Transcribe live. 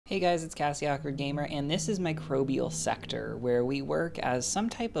Hey guys, it's Gaymer, and this is Microbial Sector, where we work as some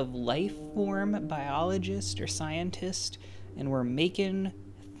type of life form biologist or scientist, and we're making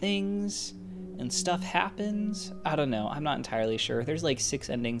things and stuff happens. I don't know, I'm not entirely sure. There's like 6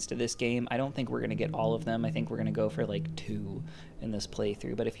 endings to this game. I don't think we're gonna get all of them. I think we're gonna go for like 2 in this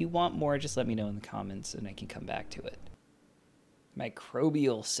playthrough, but if you want more, just let me know in the comments and I can come back to it.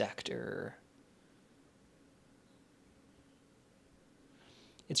 Microbial Sector.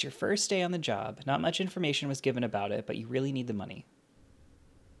 It's your first day on the job. Not much information was given about it, but you really need the money.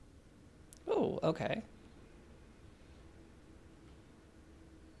 Oh, okay.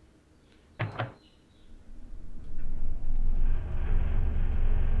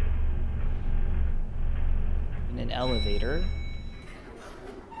 In an elevator.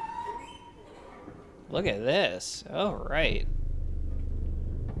 Look at this. All right.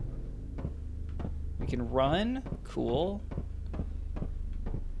 We can run. Cool.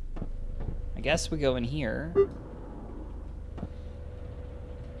 I guess we go in here.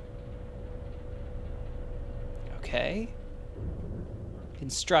 Okay.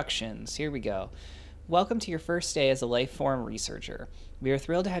 Instructions. Here we go. Welcome to your first day as a life form researcher. We are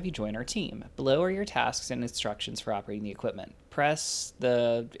thrilled to have you join our team. Below are your tasks and instructions for operating the equipment. Press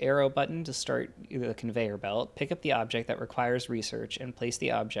the arrow button to start the conveyor belt. Pick up the object that requires research and place the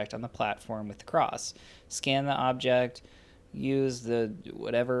object on the platform with the cross. Scan the object. Use the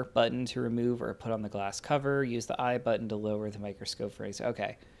whatever button to remove or put on the glass cover. Use the I button to lower the microscope for anything.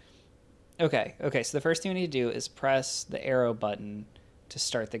 Okay, so the first thing we need to do is press the arrow button to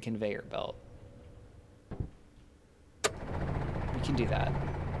start the conveyor belt. We can do that.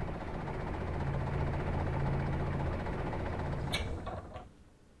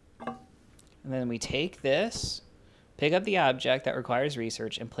 And then we take this, pick up the object that requires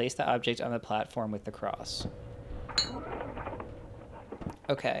research, and place the object on the platform with the cross.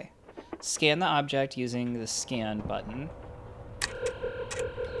 Okay, scan the object using the scan button.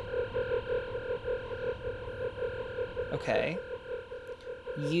 Okay,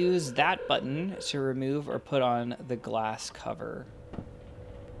 use that button to remove or put on the glass cover.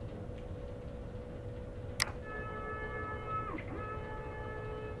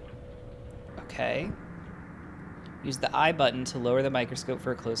 Okay, use the I button to lower the microscope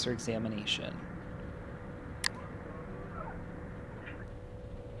for a closer examination.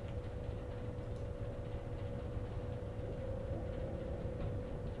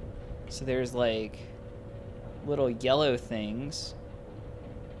 So there's like little yellow things.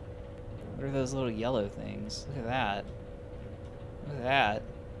 What are those little yellow things? Look at that. Look at that.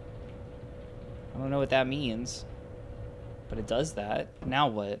 I don't know what that means, but it does that. Now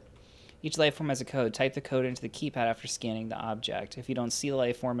what? Each life form has a code. Type the code into the keypad after scanning the object. If you don't see the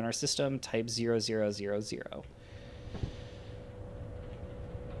life form in our system, type 0000.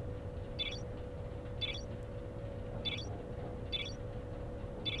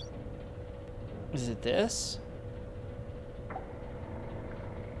 Is it this?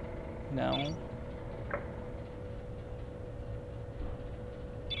 No.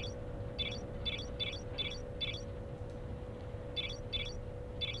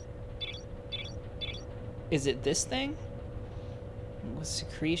 Is it this thing? With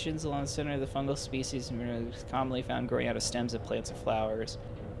secretions along the center of the fungal species commonly found growing out of stems of plants and flowers.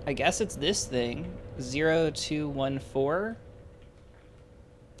 I guess it's this thing. 0214.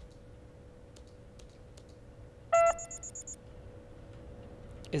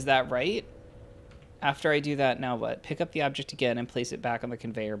 Is that right? After I do that, now what? Pick up the object again and place it back on the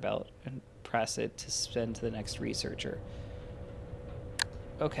conveyor belt and press it to send to the next researcher.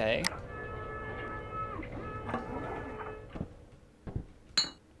 Okay.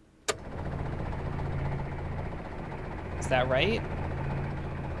 Is that right?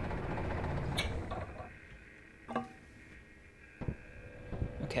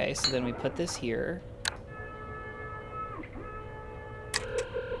 Okay, so then we put this here.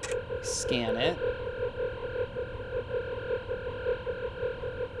 Scan it.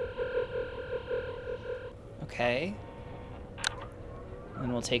 Okay.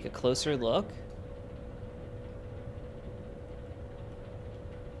 And we'll take a closer look.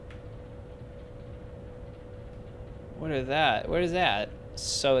 What is that? What is that?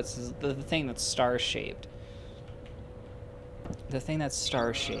 So it's the thing that's star-shaped. The thing that's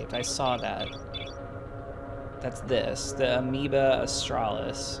star-shaped. I saw that. That's this. The Amoeba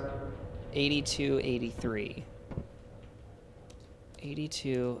australis. 8283.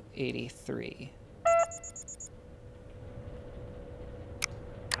 8283.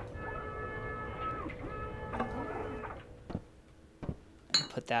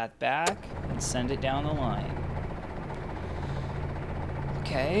 Put that back and send it down the line.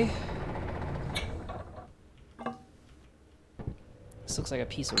 Okay. This looks like a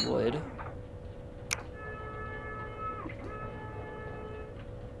piece of wood.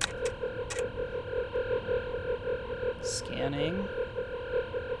 Scanning.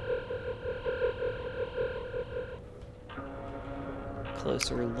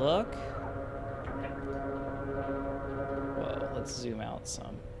 Closer look. Whoa, let's zoom out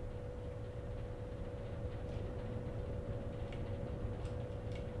some.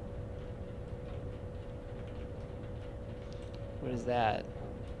 What is that?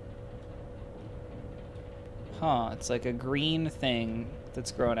 Huh, it's like a green thing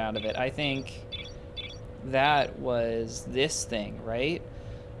that's grown out of it. I think that was this thing, right?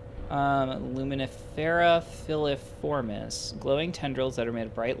 Luminifera filiformis. Glowing tendrils that are made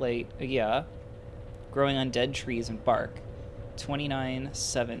of bright light. Yeah. Growing on dead trees and bark.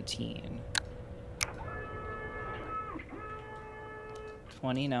 2917.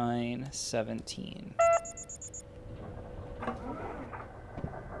 2917.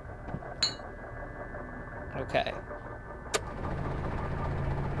 Okay.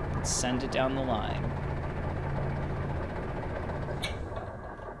 Let's send it down the line.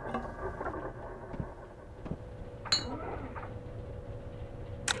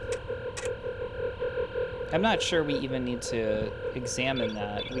 I'm not sure we even need to examine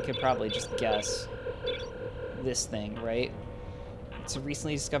that. We could probably just guess this thing, right? It's a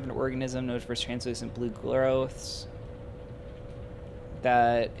recently discovered organism known for its translucent blue growths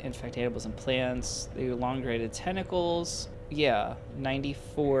that infect animals and plants. They have elongated tentacles. Yeah,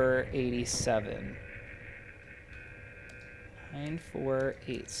 9487.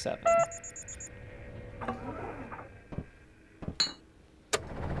 9487.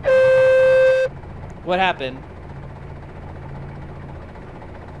 What happened?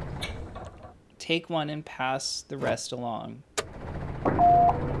 Take one and pass the rest along.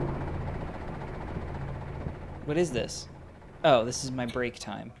 What is this? Oh, this is my break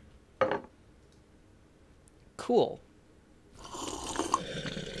time. Cool.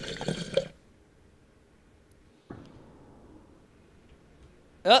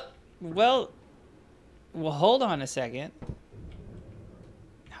 Oh, well, hold on a second.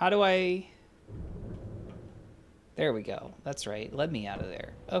 How do I... There we go. That's right. Let me out of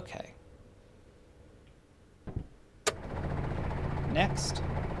there. Okay. Next.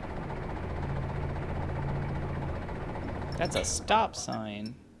 That's a stop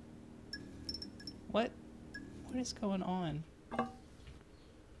sign. What? What is going on?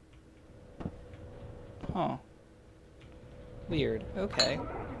 Huh. Weird. Okay.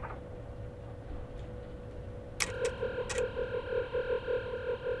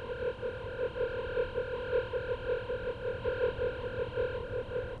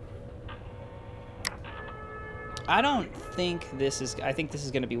 I don't think this is... I think this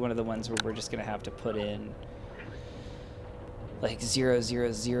is going to be one of the ones where we're just going to have to put in like 000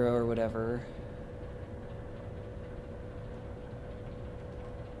 or whatever.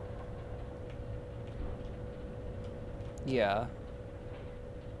 Yeah.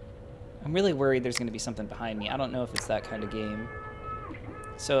 I'm really worried there's going to be something behind me. I don't know if it's that kind of game.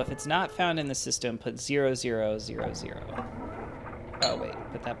 So if it's not found in the system, put 0000. Oh, wait.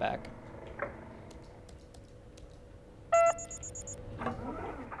 Put that back.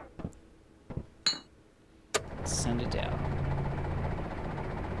 Send it down.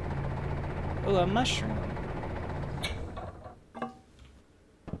 Oh, a mushroom.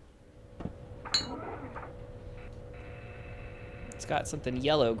 It's got something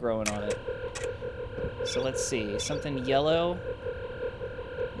yellow growing on it. So let's see. Something yellow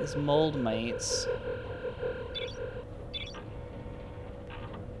is mold mites.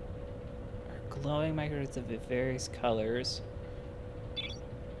 Glowing microbes of various colors.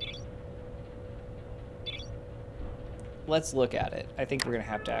 Let's look at it. I think we're going to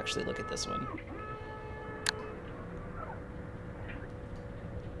have to actually look at this one.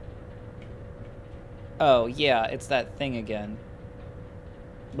 Oh, yeah, it's that thing again.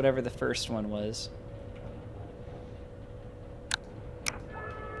 Whatever the first one was.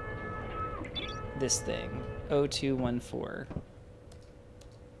 This thing. 0214.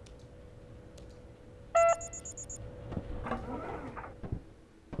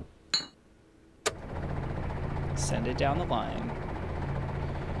 Send it down the line.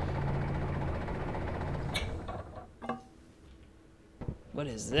 What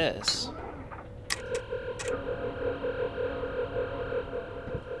is this?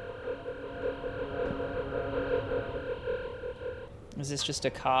 Is this just a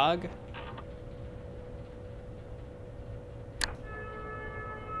cog?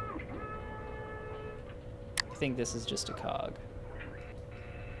 I think this is just a cog.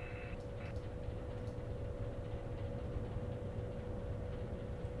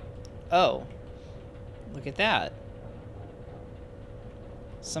 Oh, look at that.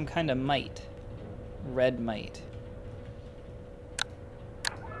 Some kind of mite. Red mite.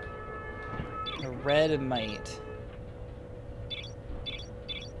 A red mite.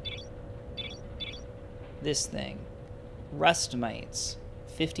 This thing. Rust mites.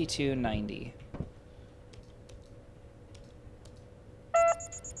 5290.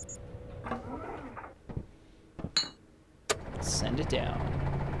 Send it down.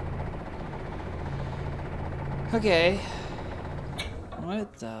 Okay.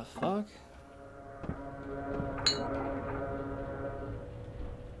 What the fuck?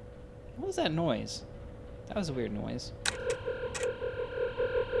 What was that noise? That was a weird noise.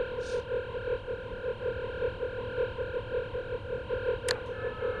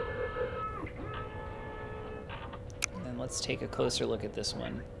 And then let's take a closer look at this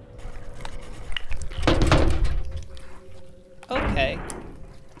one. Okay.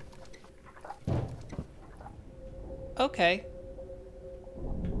 Okay.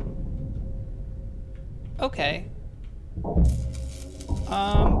 Okay.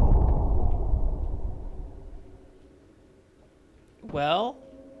 Well.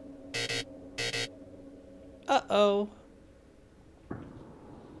 Uh-oh.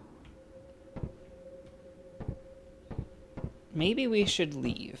 Maybe we should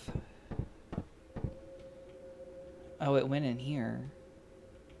leave. Oh, it went in here.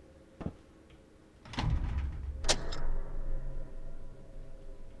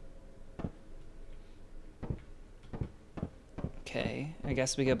 Okay, I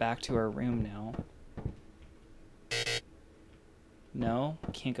guess we go back to our room now. No,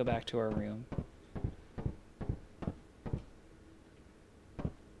 can't go back to our room.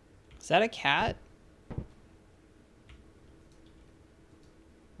 Is that a cat?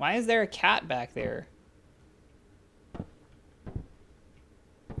 Why is there a cat back there?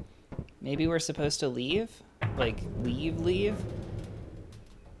 Maybe we're supposed to leave? Like, leave?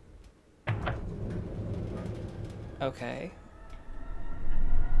 Okay.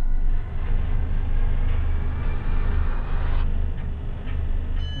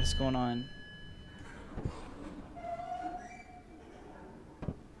 What's going on?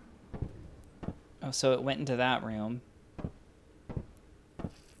 Oh, so it went into that room.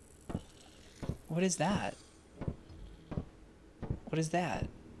 What is that? What is that?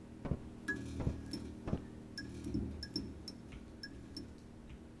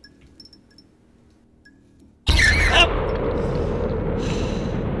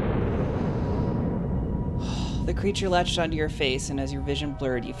 The creature latched onto your face, and as your vision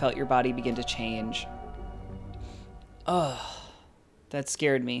blurred, you felt your body begin to change. Oh, that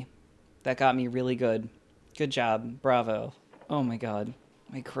scared me. That got me really good. Good job. Bravo. Oh my god.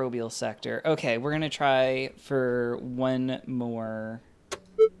 Microbial sector. Okay, we're gonna try for one more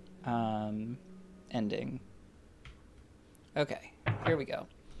ending. Okay, here we go.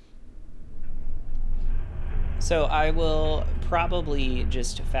 So I will probably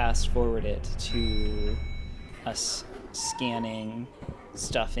just fast forward it to us scanning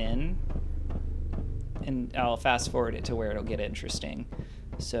stuff in, and I'll fast forward it to where it'll get interesting.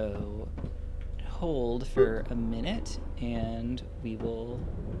 So hold for a minute and we will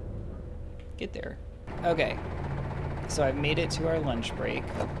get there. Okay, so I've made it to our lunch break.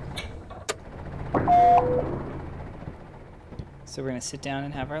 So we're gonna sit down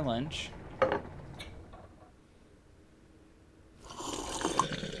and have our lunch.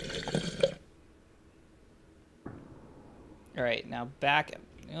 All right, now back,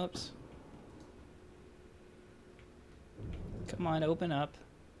 oops. Come on, open up.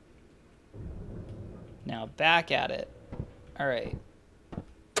 Now back at it. All right.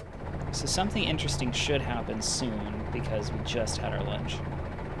 So something interesting should happen soon because we just had our lunch.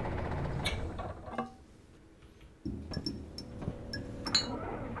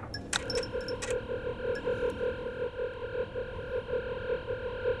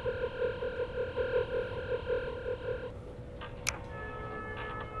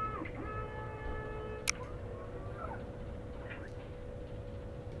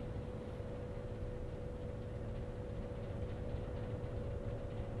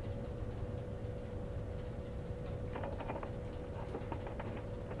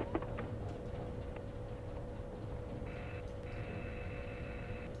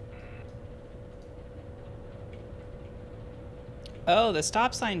 Oh, the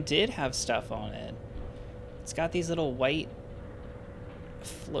stop sign did have stuff on it. It's got these little white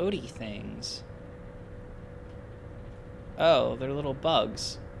floaty things. Oh, they're little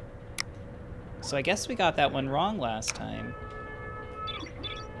bugs. So I guess we got that one wrong last time.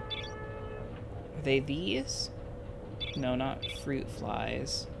 Are they these? No, not fruit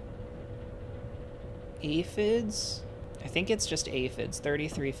flies. aphids? I think it's just aphids,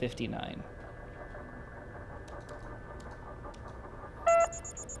 3359.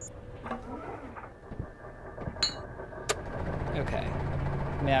 Okay.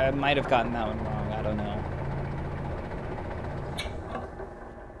 Yeah, I might have gotten that one wrong, I don't know.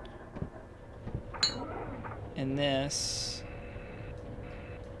 And this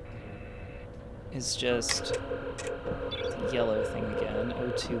is just the yellow thing again,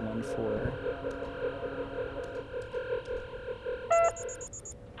 0214.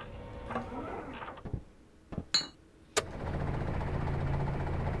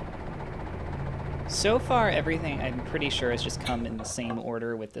 So far, everything I'm pretty sure has just come in the same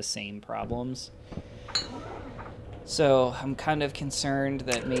order with the same problems. So I'm kind of concerned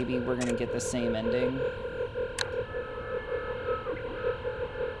that maybe we're going to get the same ending.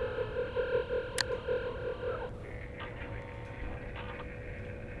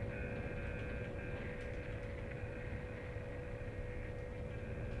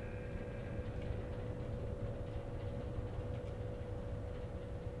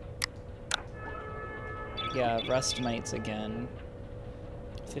 Yeah, rust mites again.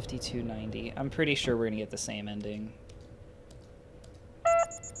 5290. I'm pretty sure we're gonna get the same ending.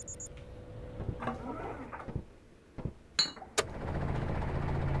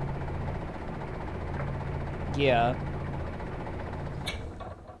 Yeah.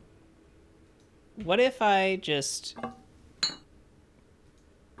 What if I just...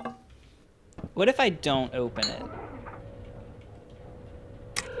 What if I don't open it?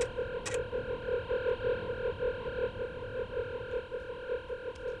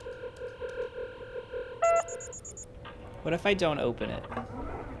 What if I don't open it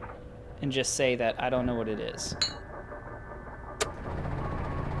and just say that I don't know what it is?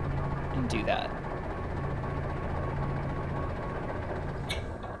 And do that.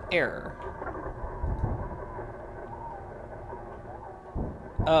 Error.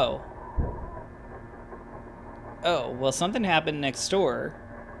 Oh. Oh, well, something happened next door.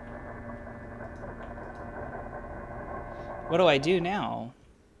 What do I do now?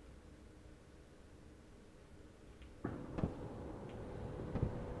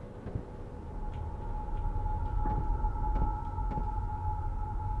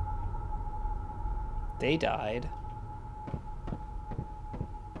 They died.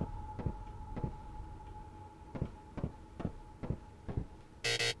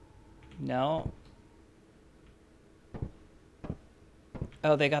 No.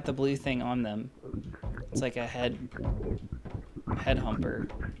 Oh, they got the blue thing on them. It's like a head humper.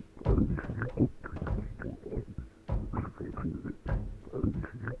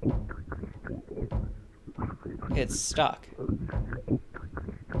 It's stuck.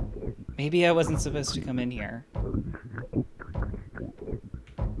 Maybe I wasn't supposed to come in here.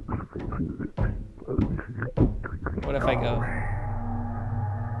 What if I go?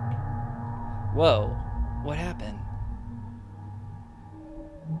 Whoa, what happened?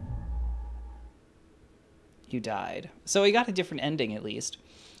 You died. So we got a different ending at least.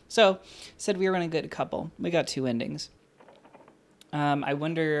 So, said we were going to get a couple. We got 2 endings. I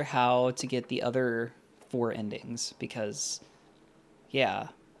wonder how to get the other 4 endings because, yeah,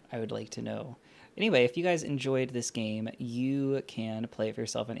 I would like to know. Anyway, if you guys enjoyed this game, you can play it for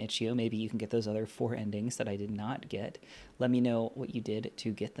yourself on itch.io. Maybe you can get those other 4 endings that I did not get. Let me know what you did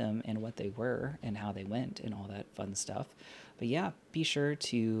to get them and what they were and how they went and all that fun stuff. But yeah, be sure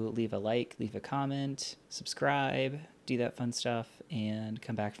to leave a like, leave a comment, subscribe, do that fun stuff, and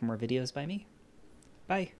come back for more videos by me. Bye.